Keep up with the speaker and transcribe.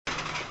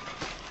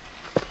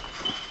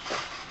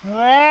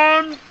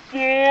Run,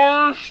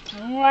 Forrest,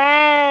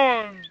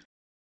 run!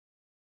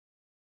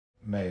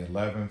 May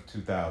 11th,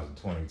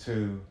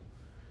 2022,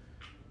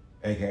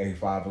 aka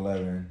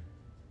 5'11,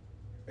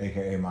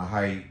 aka my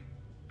height.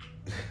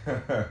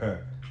 I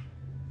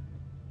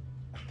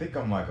think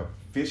I'm like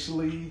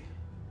officially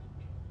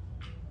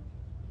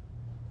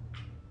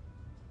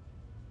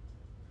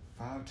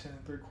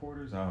 5'10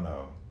 3/4. I don't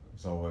know.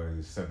 It's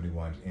always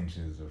 71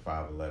 inches or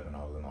 5'11.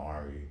 I was in the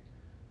army.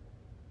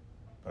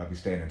 But I be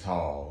standing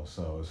tall,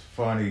 so it's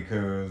funny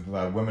because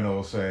like women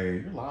will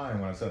say, "You're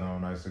lying" when I said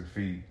I'm like 6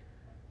 feet.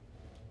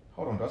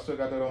 Hold on, do I still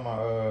got that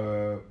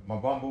on my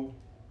Bumble?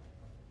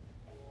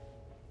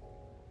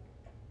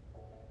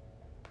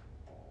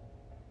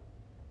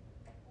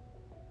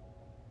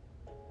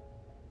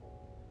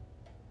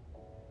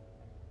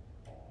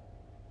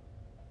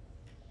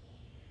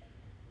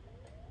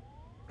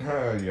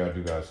 Yeah, I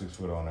do got 6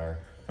 foot on there.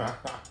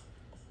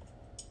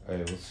 Hey,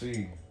 let's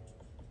see.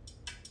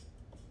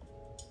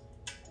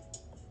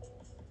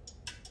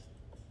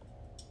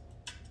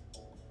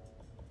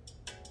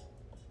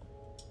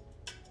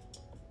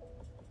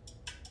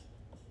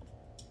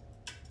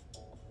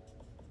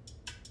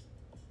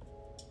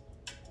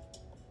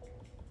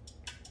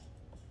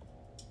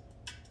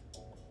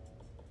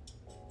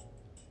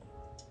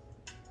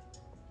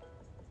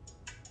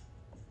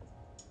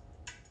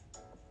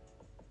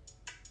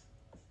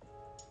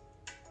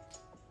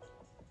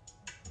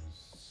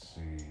 Let's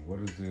see.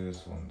 What does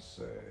this one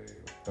say?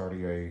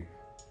 38.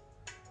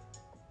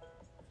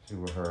 See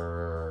what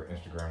her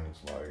Instagram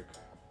looks like.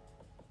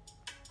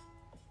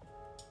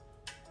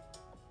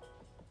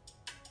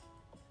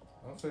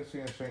 I don't say she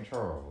in St.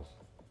 Charles.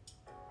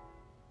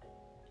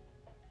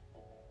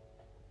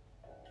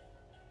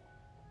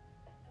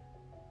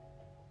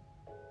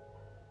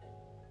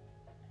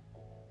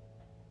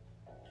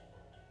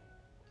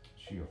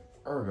 She a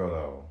Virgo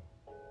though.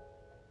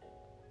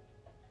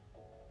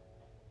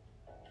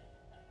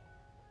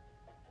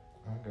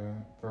 Okay,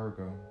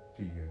 Virgo.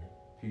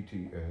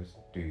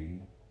 PTSD.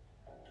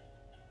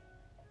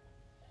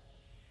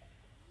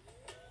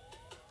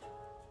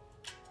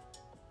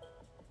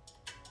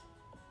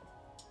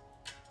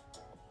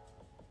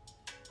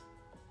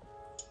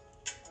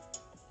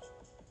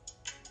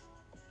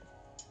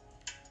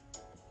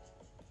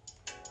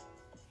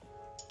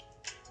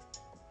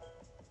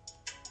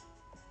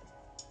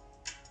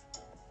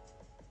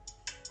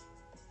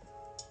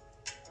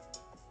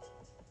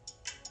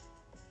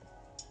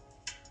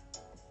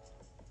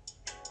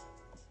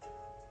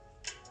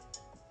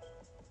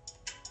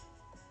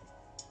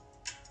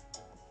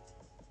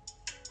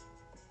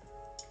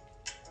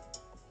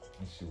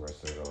 Let's see where it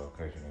says the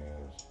location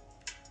is.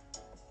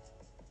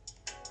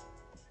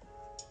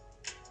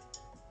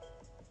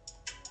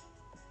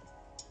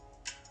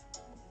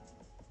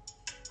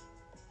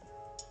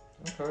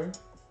 Okay.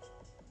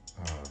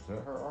 Is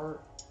that her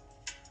art?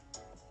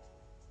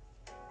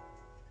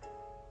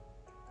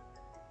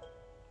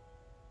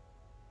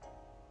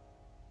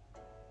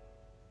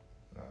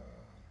 Uh,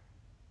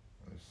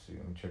 let's see.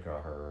 Let me check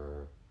out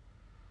her.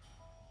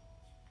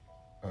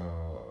 Uh,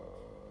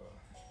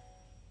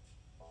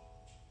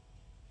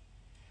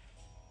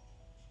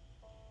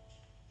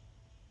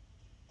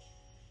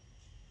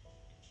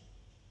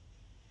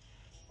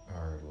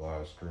 her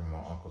live stream my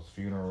uncle's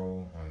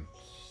funeral on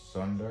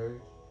Sunday.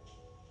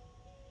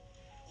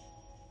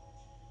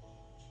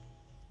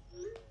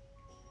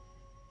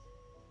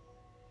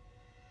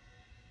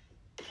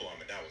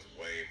 That was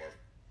way more.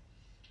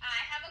 I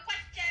have a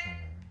question.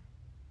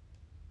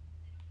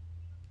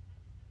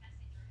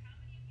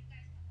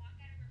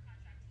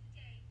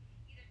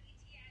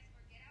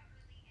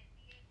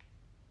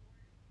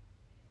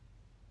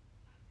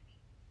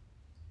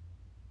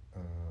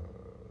 There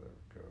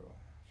we go.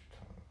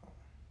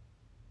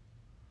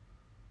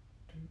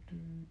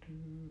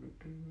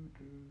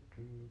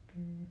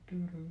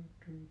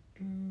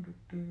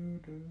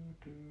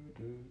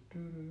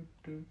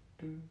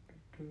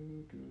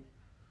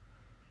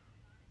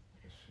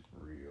 It's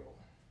real.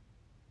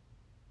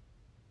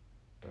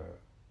 That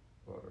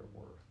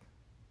Butterworth.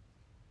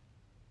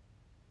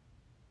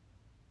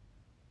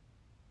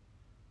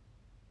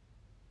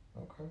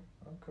 Okay,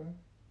 okay.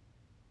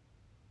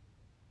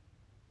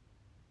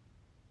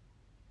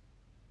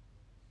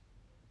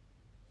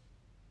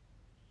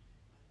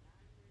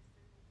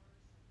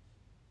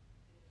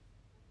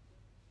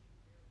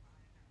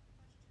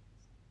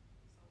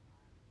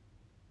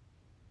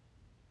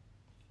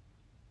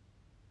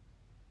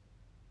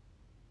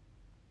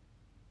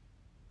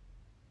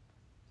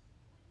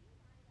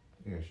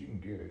 Yeah, she can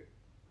get it.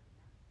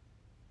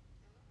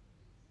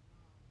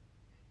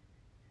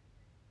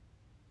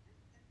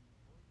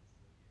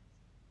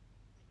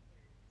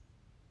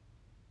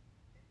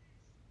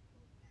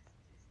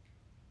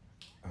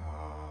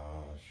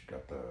 She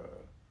got the.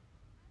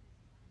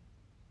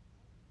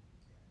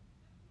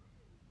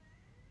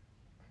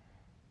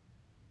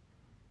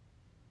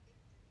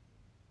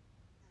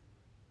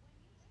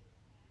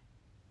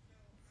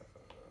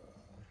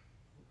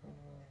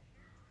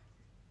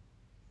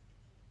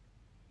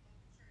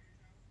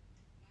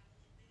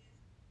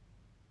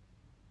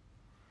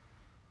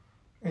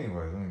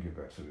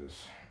 get back to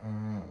this.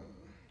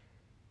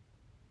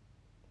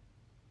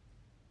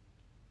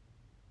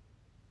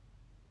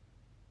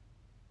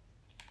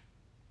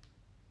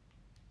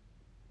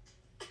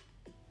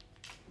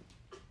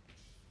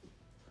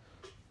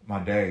 My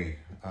day,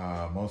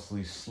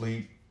 mostly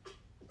sleep.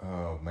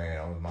 Oh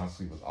man, my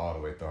sleep was all the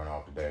way thrown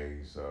off today.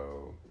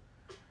 So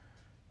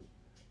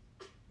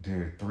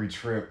did 3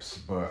 trips,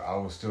 but I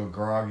was still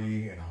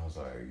groggy, and I was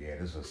like, yeah,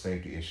 this is a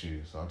safety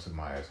issue. So I took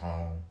my ass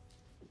home.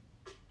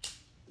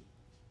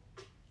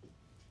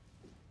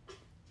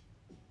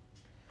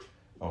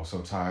 I was so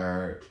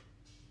tired.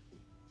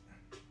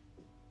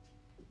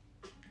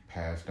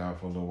 Passed out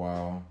for a little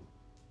while.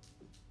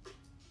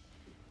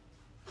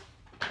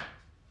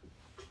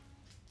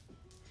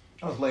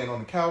 I was laying on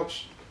the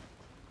couch,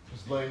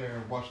 just laying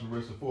there watching the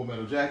rest of Full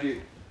Metal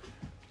Jacket.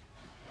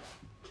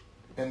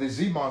 And the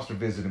Z Monster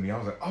visited me. I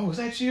was like, oh, is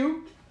that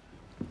you?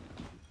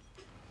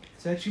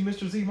 Is that you,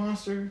 Mr. Z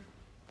Monster?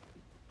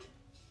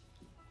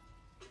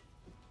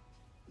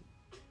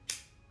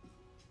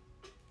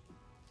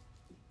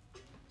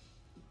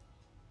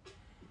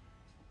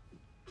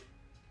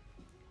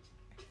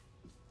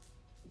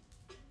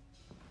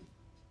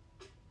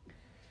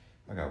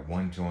 I got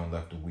 1 joint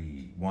left of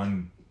weed.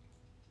 One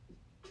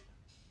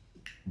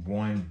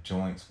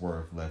joint's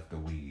worth left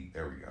of weed.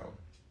 There we go.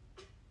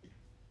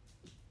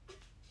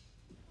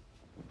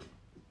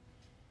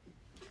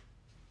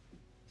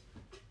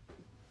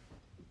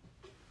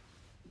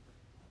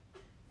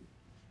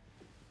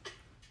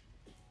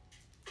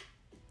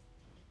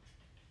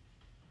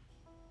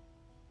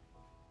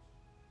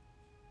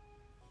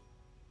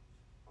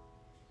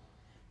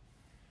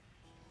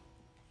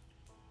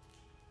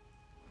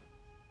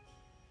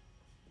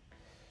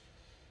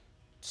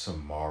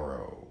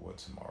 Tomorrow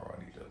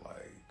I need to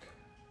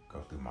go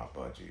through my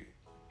budget.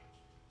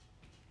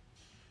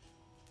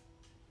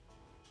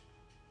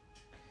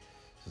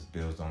 Since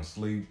bills don't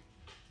sleep,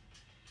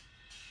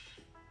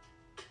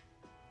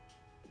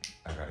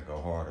 I gotta go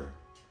harder.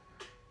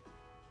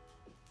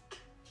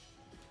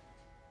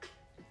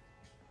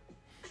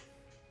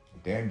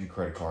 Damn you,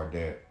 credit card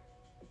debt.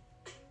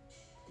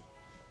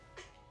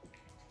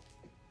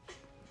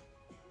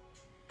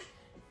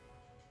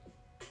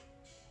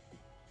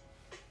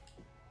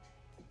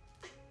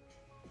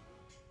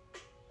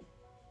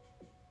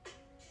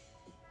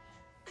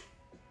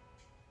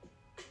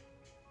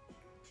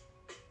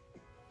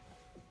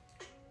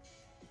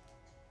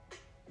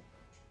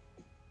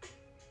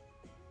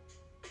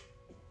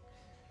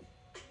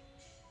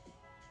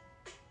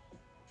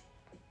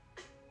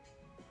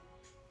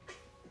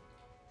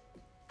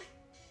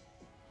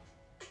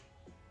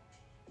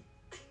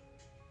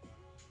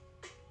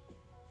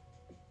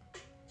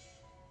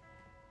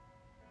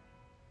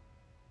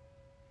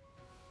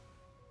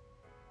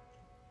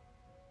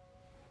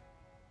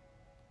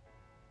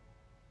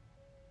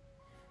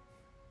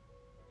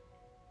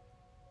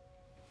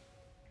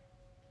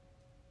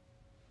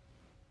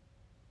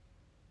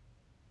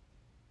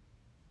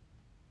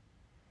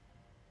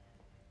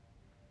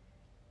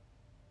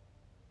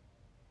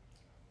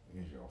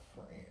 Is your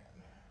friend.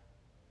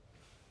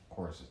 Of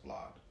course it's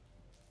blocked.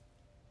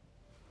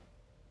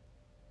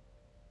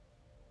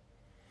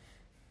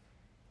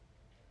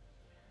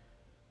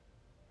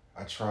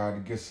 I tried to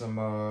get some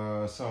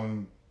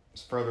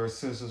further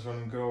assistance from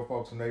them good old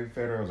folks from Navy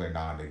Federal. I was like,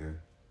 nah, nigga.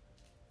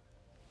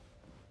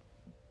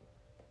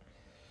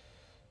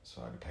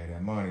 So I had to pay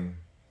that money.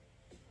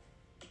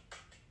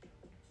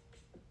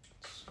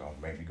 It's gonna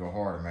make me go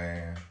harder,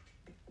 man.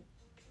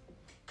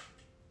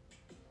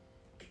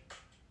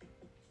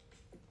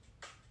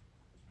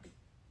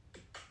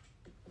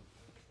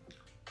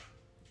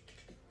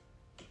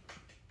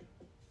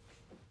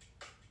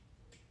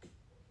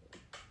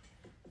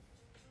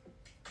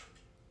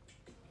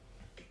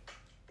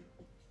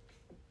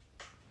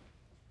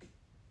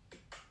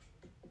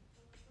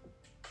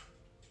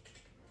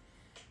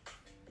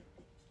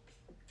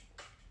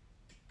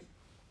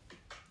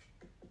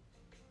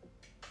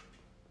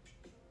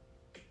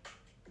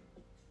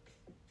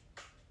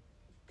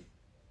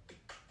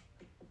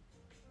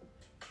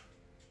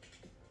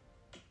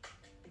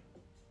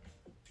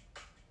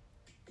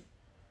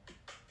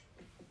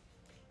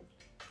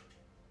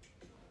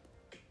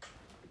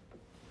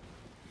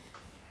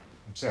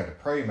 Just had to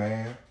pray,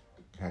 man.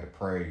 Had to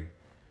pray.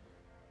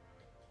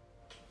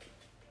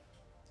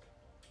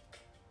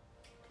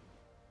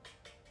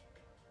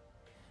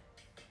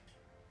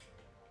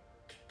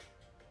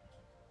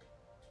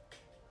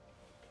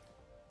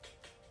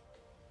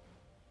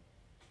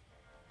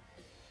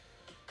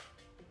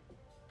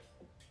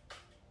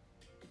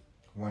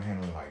 One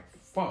hand I'm like,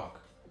 fuck.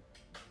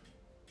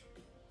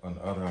 On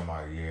the other I'm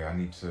like, yeah, I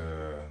need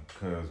to,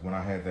 cause when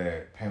I had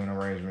that payment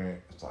arrangement,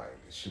 it's like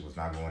shit was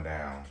not going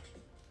down.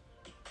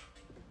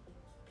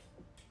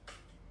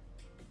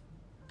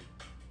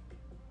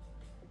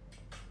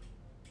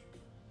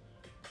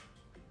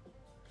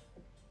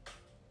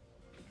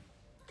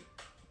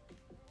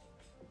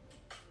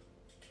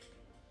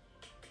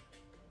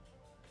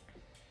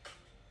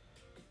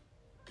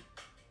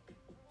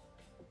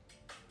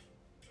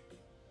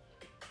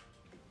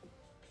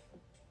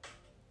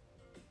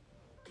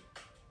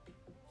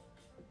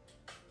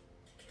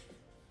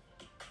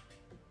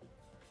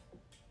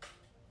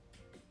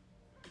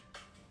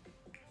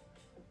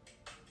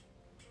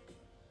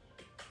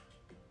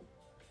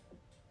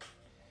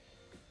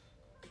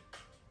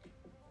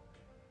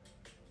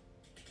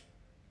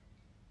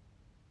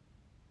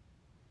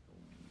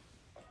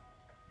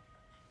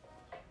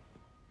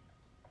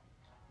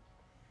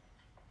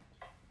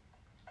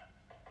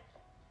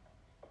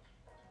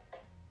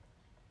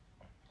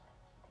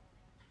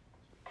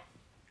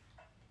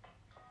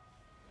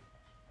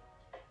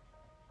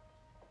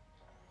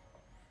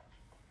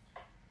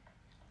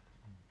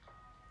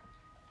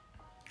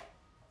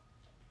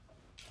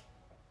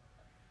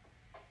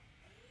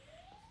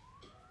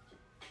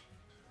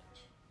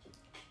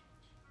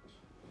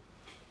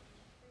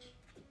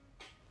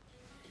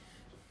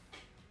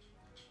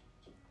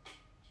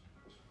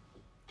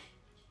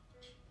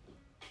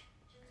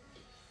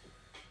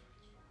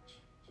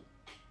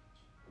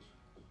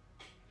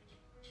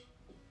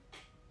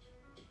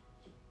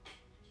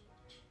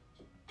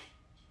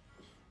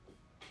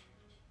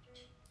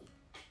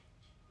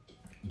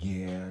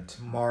 Yeah,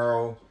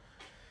 tomorrow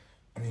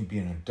I need to be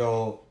an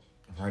adult,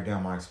 write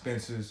down my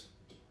expenses,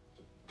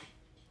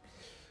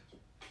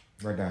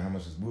 write down how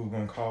much this move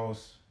gonna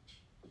cost.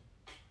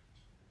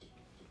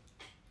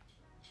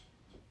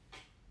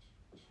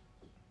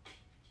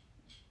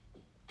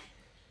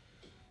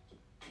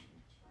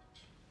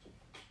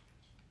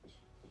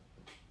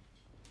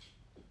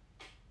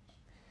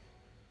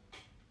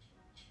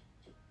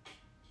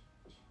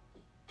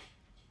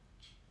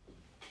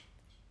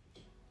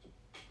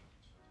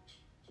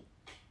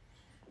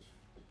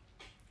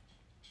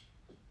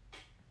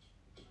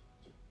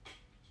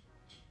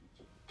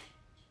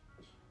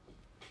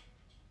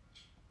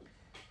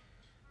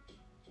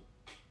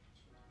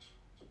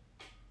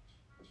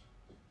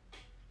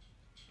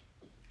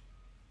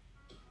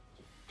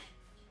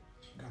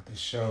 Got the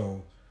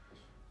show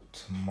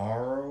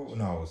tomorrow,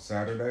 no,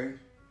 Saturday,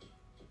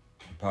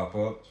 pop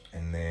up,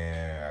 and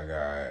then I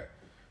got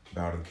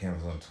Battle of the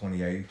Campus on the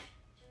 28th.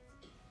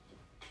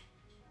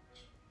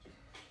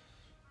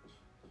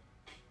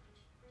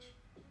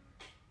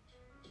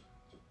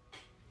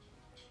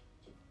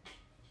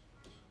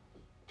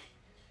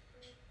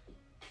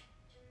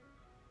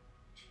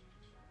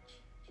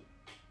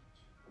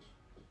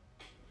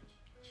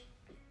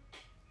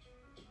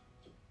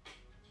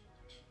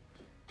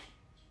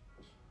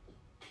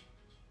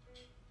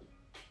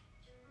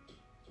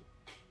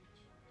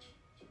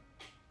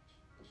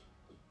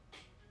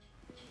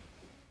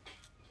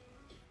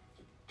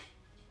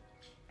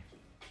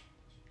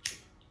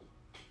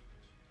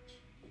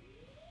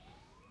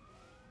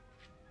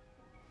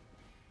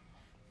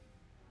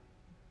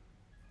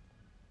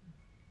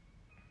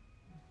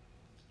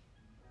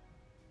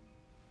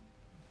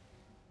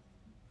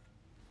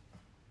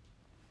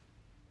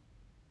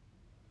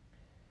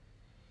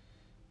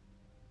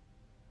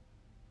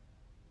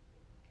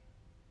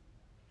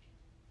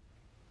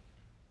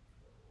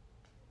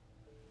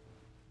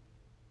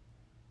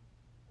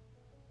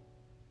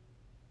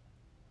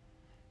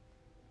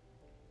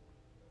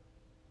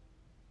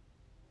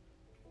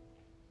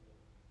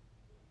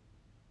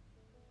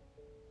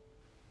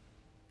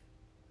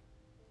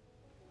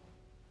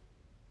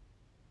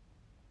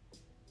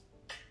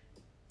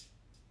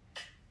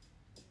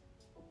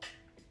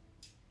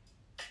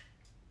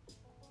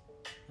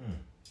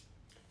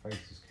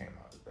 Faces came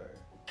out today.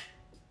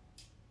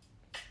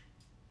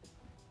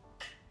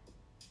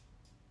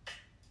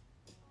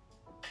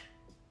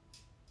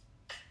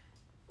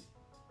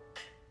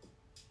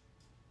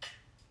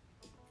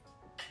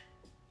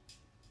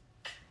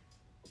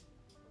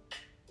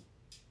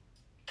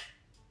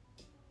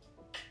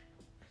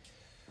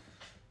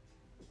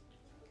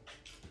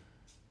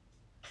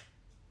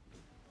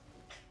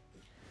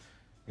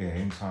 Yeah,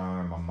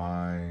 anytime my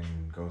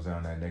mind goes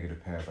down that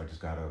negative path, I just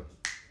gotta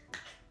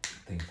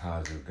think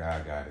positive.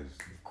 God got his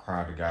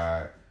cry to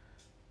God.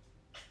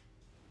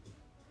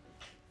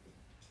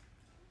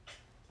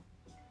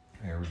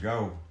 There we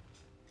go.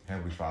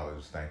 Heavenly Father,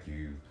 just thank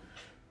you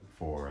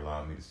for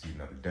allowing me to see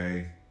another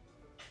day.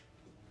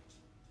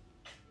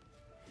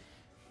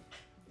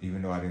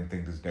 Even though I didn't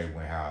think this day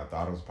went how I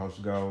thought it was supposed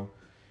to go,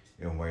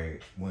 it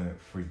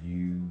went for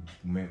you,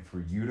 meant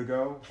for you to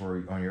go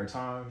on your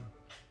time.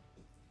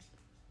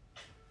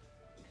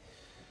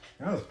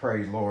 And let's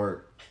pray,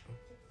 Lord.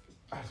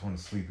 I just want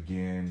to sleep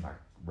again, like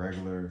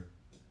regular.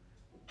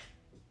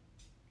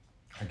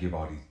 I give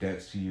all these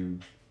debts to you.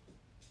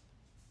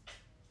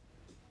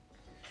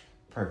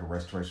 Pray for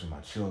restoration of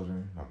my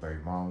children, my baby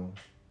mama,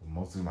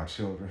 mostly my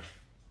children.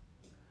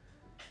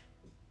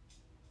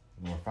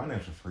 Lord,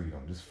 financial freedom,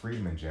 just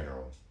freedom in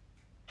general.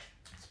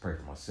 Let's pray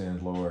for my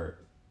sins, Lord.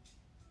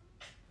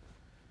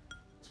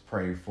 Let's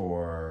pray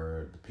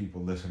for the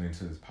people listening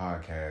to this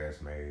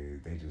podcast. May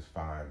they just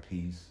find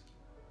peace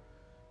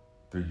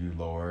through you,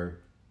 Lord.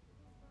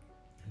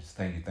 Just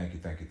thank you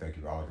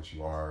for all that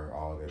you are,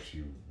 all that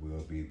you will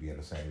be, being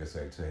the same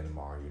yesterday, today, and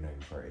tomorrow. In your name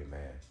we pray,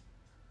 amen.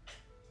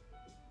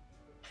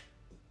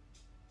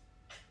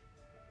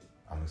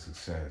 I'm a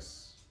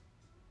success.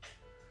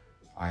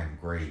 I am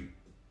great.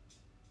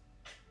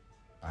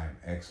 I am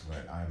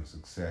excellent. I am a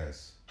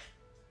success.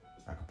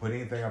 I can put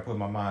anything I put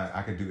my mind,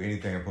 I can do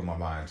anything I put my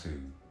mind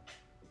to.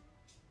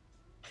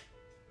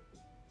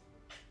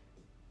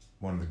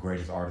 One of the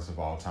greatest artists of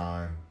all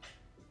time.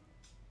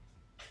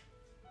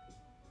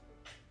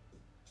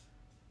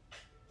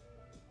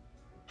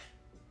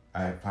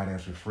 I have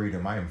financial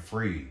freedom. I am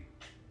free.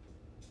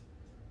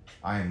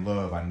 I am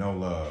love. I know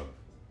love.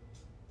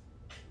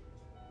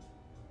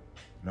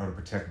 I know to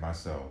protect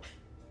myself.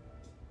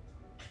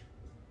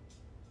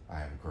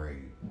 I am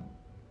great.